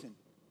and listen.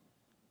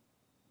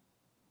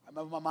 I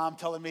remember my mom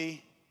telling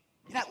me,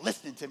 "You're not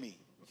listening to me."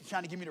 She's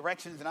trying to give me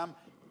directions, and I'm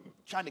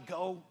trying to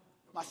go.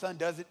 My son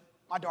does it.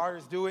 My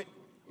daughters do it.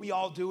 We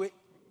all do it.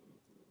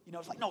 You know,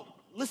 it's like, no,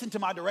 listen to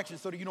my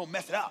directions so that you don't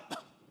mess it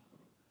up.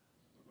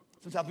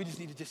 Sometimes we just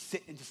need to just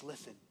sit and just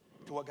listen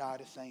to what God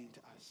is saying to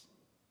us.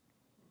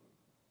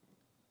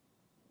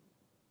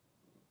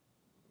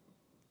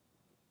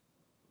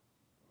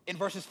 In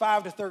verses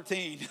 5 to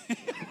 13,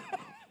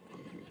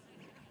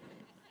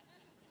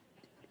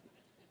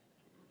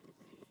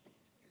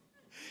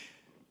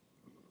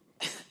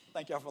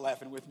 thank y'all for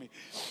laughing with me.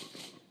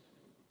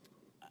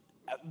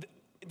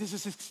 This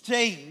is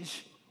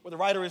exchange where the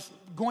writer is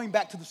going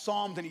back to the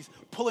Psalms and he's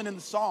pulling in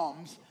the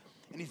Psalms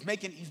and he's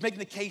making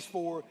the case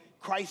for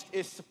Christ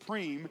is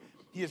supreme.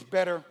 He is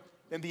better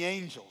than the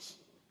angels.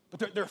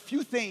 But there are a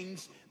few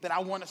things that I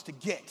want us to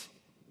get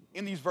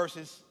in these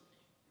verses.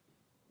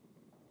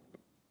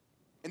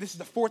 And this is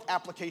the fourth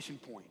application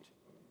point.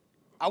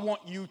 I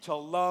want you to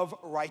love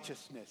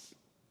righteousness.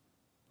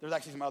 There's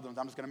actually some other ones.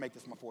 I'm just going to make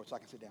this my fourth so I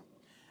can sit down.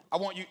 I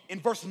want you, in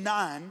verse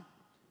 9,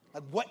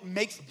 like what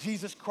makes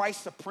Jesus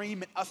Christ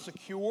supreme and us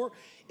secure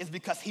is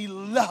because he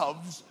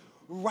loves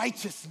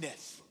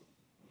righteousness.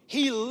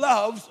 He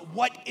loves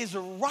what is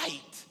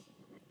right.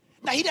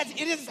 Now, it doesn't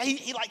say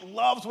he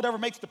loves whatever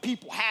makes the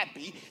people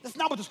happy. That's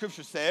not what the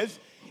scripture says.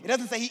 It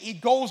doesn't say he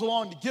goes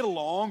along to get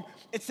along.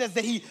 It says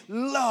that he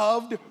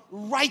loved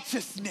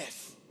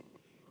righteousness.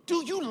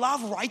 Do you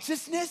love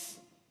righteousness?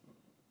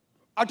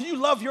 Or do you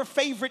love your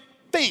favorite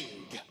thing?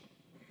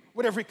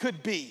 Whatever it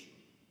could be.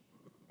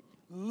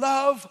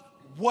 Love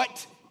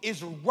what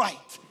is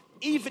right,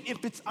 even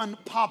if it's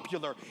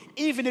unpopular,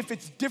 even if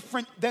it's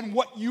different than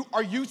what you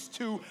are used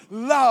to.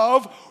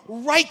 Love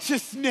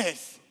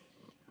righteousness.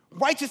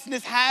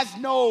 Righteousness has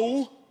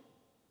no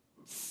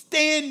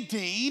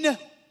standing.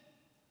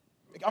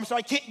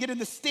 I can't get in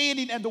the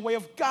standing and the way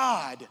of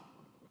God.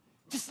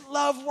 Just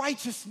love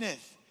righteousness.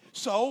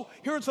 So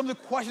here are some of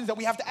the questions that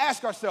we have to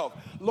ask ourselves.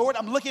 Lord,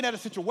 I'm looking at a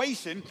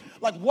situation,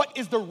 like what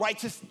is the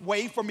righteous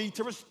way for me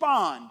to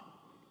respond?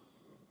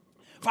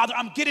 Father,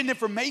 I'm getting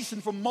information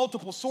from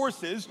multiple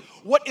sources.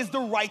 What is the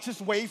righteous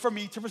way for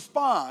me to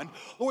respond?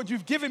 Lord,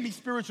 you've given me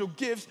spiritual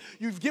gifts.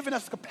 You've given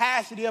us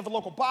capacity of a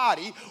local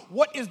body.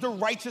 What is the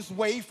righteous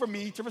way for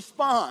me to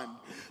respond?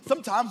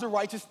 Sometimes the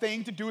righteous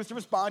thing to do is to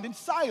respond in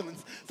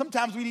silence.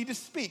 Sometimes we need to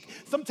speak.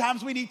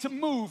 Sometimes we need to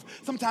move.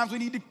 Sometimes we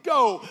need to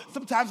go.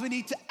 Sometimes we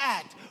need to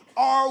act.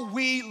 Are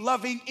we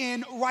loving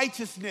in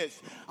righteousness?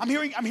 I'm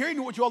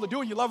hearing what you all are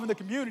doing. You're loving the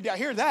community. I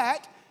hear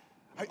that.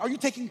 Are you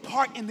taking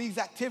part in these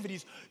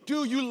activities?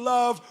 Do you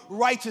love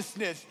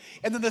righteousness?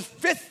 And then the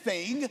fifth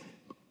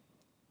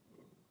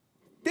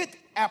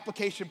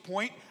application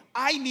point,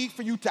 I need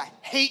for you to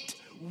hate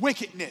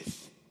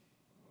wickedness.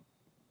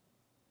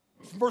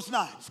 Verse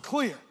 9, it's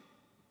clear. It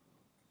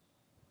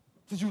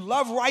says you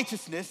love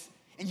righteousness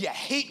and you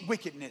hate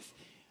wickedness.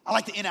 I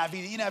like the NIV.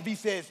 The NIV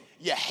says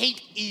you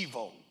hate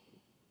evil.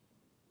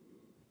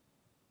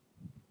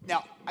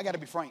 Now, I got to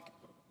be frank.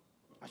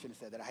 I shouldn't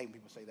have said that. I hate when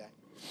people say that.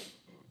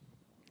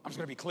 I'm just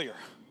going to be clear.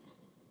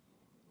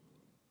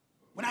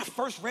 When I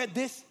first read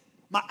this,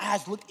 my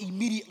eyes looked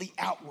immediately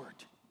outward.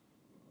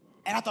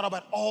 And I thought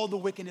about all the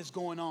wickedness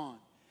going on.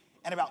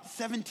 And about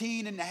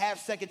 17 and a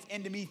half seconds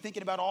into me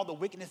thinking about all the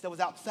wickedness that was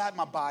outside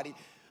my body,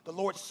 the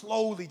Lord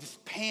slowly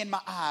just panned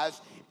my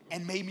eyes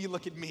and made me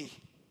look at me.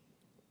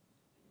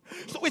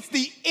 So it's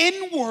the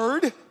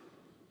inward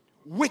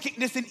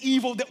wickedness and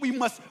evil that we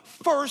must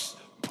first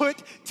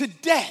put to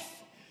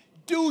death.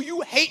 Do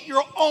you hate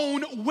your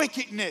own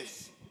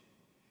wickedness?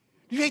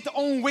 You hate the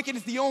own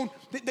wickedness,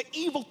 the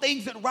evil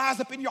things that rise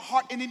up in your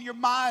heart and in your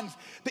minds,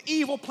 the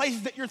evil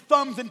places that your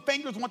thumbs and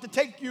fingers want to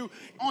take you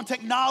on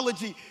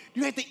technology.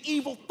 You hate the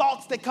evil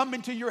thoughts that come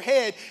into your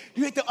head.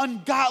 You hate the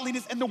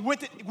ungodliness and the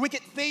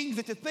wicked things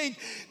that you think.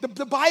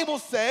 The Bible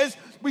says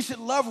we should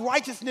love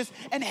righteousness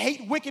and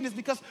hate wickedness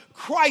because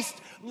Christ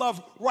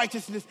loved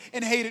righteousness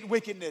and hated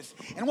wickedness.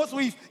 And once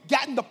we've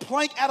gotten the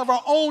plank out of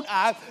our own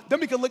eye, then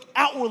we can look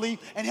outwardly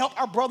and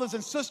help our brothers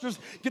and sisters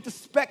get the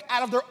speck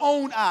out of their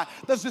own eye.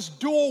 There's this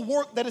dual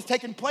work that is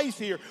taking place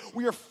here.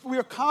 We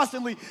are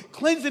constantly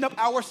cleansing up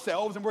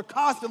ourselves and we're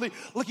constantly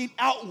looking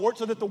outward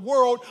so that the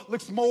world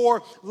looks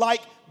more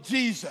like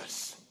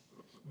Jesus.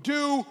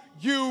 Do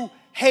you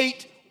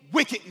hate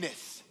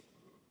wickedness?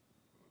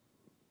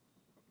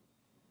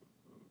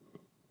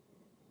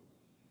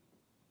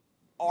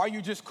 Or are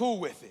you just cool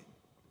with it?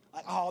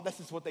 Like, oh, this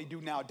is what they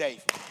do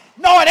nowadays.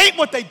 No, it ain't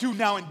what they do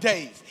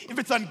nowadays. If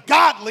it's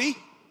ungodly,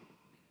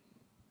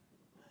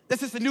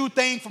 This is the new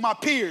thing for my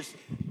peers.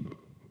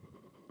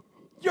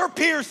 Your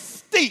peers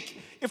stink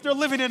if they're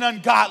living in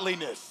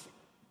ungodliness.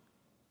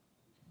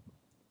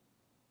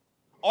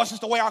 Oh, it's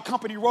just the way our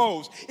company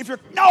rolls.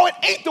 No, it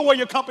ain't the way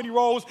your company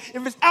rolls.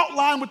 If it's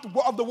outlined with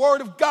the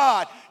word of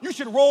God, you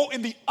should roll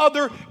in the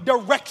other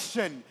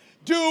direction.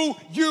 Do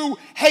you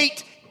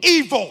hate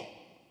evil?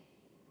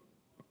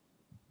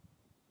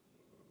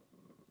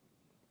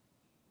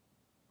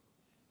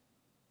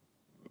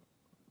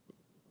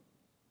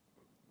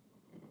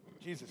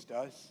 Jesus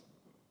does.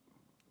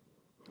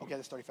 Okay,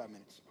 that's 35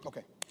 minutes.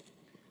 Okay.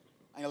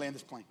 I'm going to land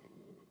this plane.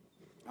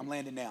 I'm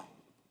landing now.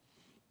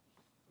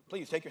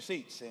 Please take your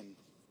seats and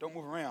don't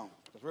move around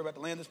because we're about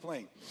to land this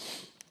plane.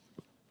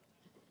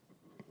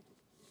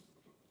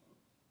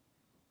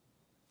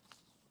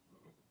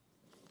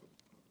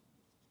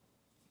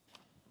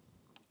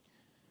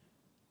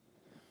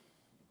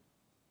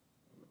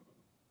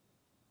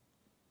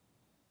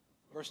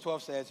 Verse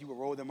 12 says, he will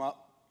roll them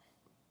up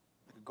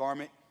like a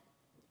garment.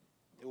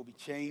 They will be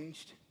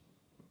changed.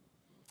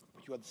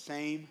 But you are the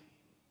same,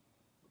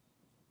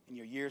 and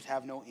your years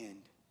have no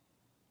end.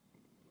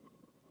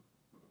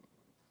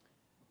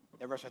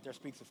 That verse right there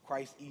speaks of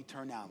Christ's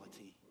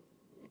eternality.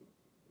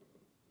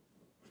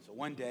 So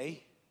one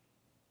day,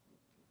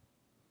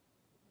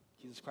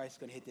 Jesus Christ is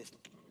going to hit this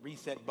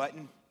reset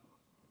button.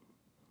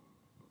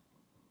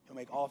 He'll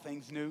make all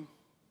things new.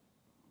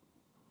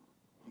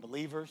 And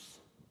believers,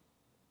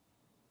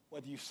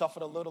 whether you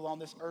suffered a little on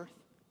this earth,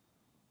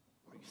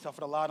 or you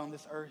suffered a lot on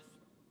this earth,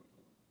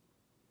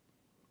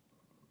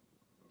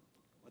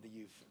 whether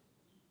you've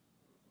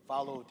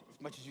followed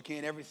as much as you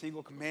can every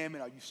single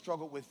commandment, or you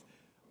struggled with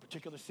a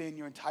particular sin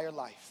your entire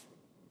life,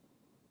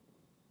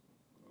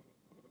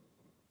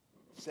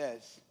 it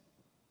says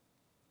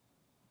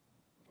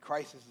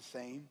Christ is the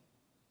same,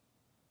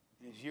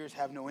 and his years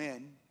have no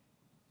end.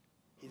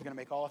 He's going to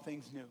make all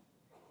things new,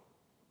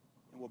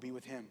 and we'll be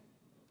with him.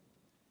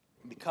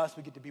 And because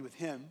we get to be with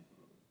him,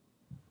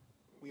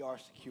 we are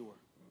secure.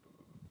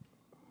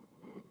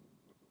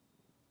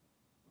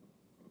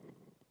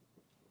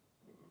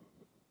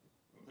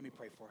 Let me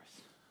pray for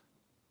us.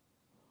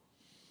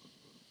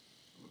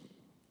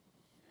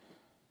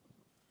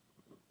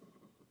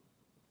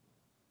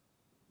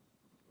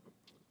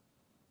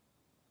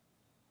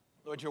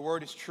 Lord, your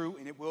word is true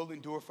and it will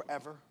endure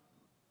forever.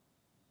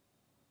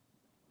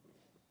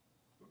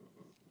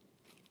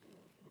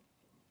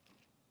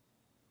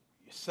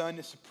 Your Son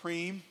is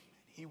supreme.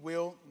 He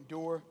will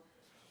endure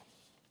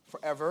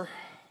forever.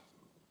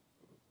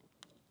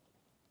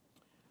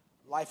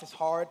 Life is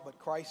hard, but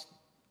Christ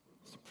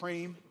is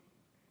supreme.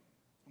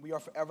 We are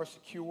forever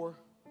secure.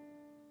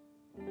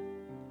 Your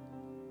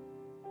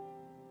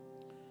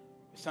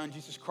Son,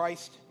 Jesus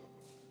Christ,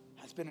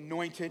 has been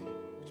anointed,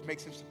 which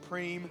makes him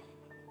supreme.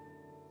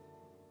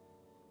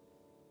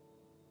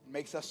 It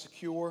makes us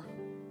secure.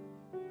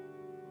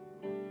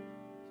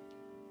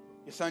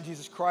 Your Son,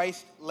 Jesus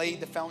Christ,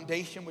 laid the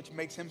foundation, which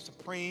makes him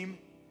supreme,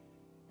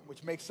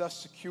 which makes us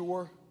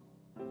secure.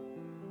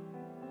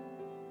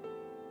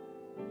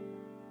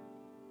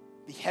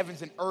 The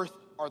heavens and earth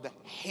are the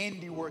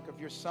handiwork of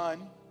your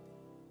Son,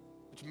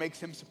 which makes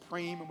him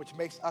supreme and which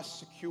makes us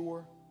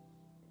secure.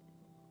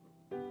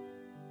 Your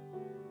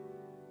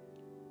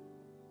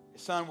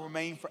Son will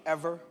remain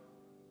forever.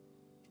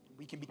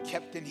 We can be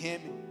kept in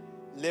him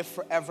and live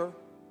forever.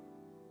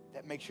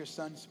 That makes your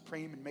Son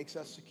supreme and makes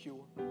us secure.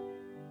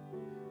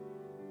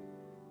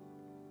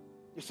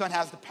 Your Son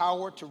has the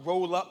power to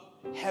roll up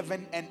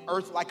heaven and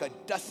earth like a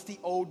dusty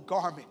old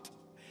garment.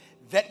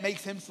 That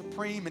makes him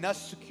supreme and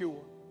us secure.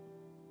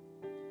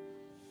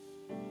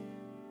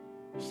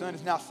 Your Son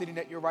is now sitting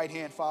at your right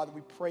hand, Father.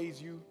 We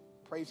praise you.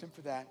 Praise him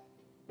for that.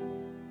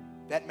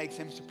 That makes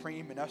him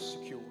supreme and us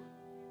secure.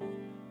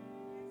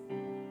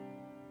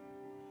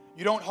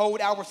 You don't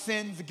hold our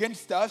sins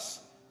against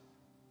us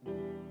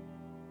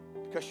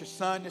because your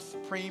Son is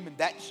supreme and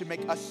that should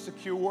make us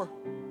secure.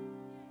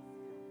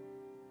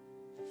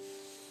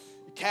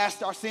 You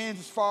cast our sins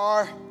as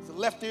far as the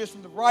left is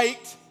from the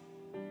right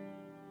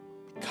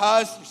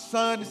because your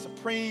Son is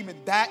supreme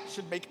and that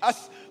should make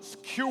us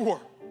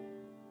secure.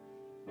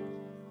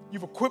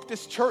 You've equipped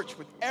this church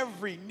with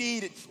every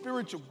needed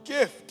spiritual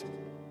gift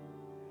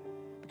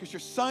because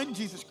your Son,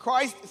 Jesus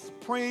Christ, is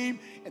supreme,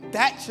 and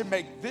that should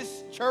make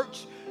this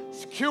church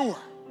secure.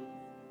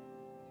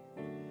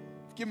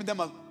 You've given them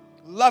a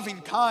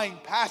loving,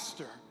 kind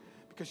pastor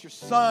because your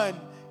Son,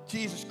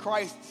 Jesus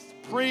Christ, is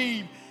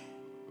supreme,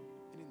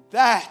 and in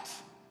that,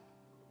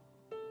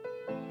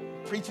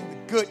 preaching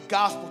the good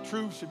gospel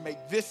truth should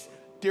make this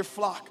dear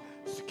flock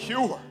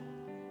secure.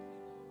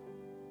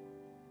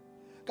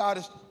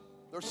 God,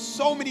 there's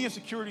so many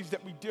insecurities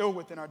that we deal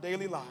with in our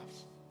daily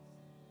lives.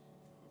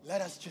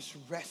 Let us just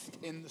rest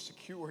in the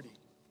security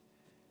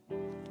that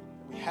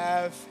we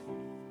have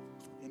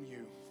in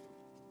you.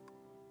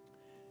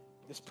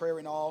 This prayer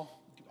and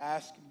all, do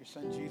ask in your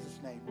Son Jesus'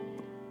 name.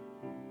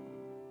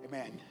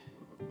 Amen.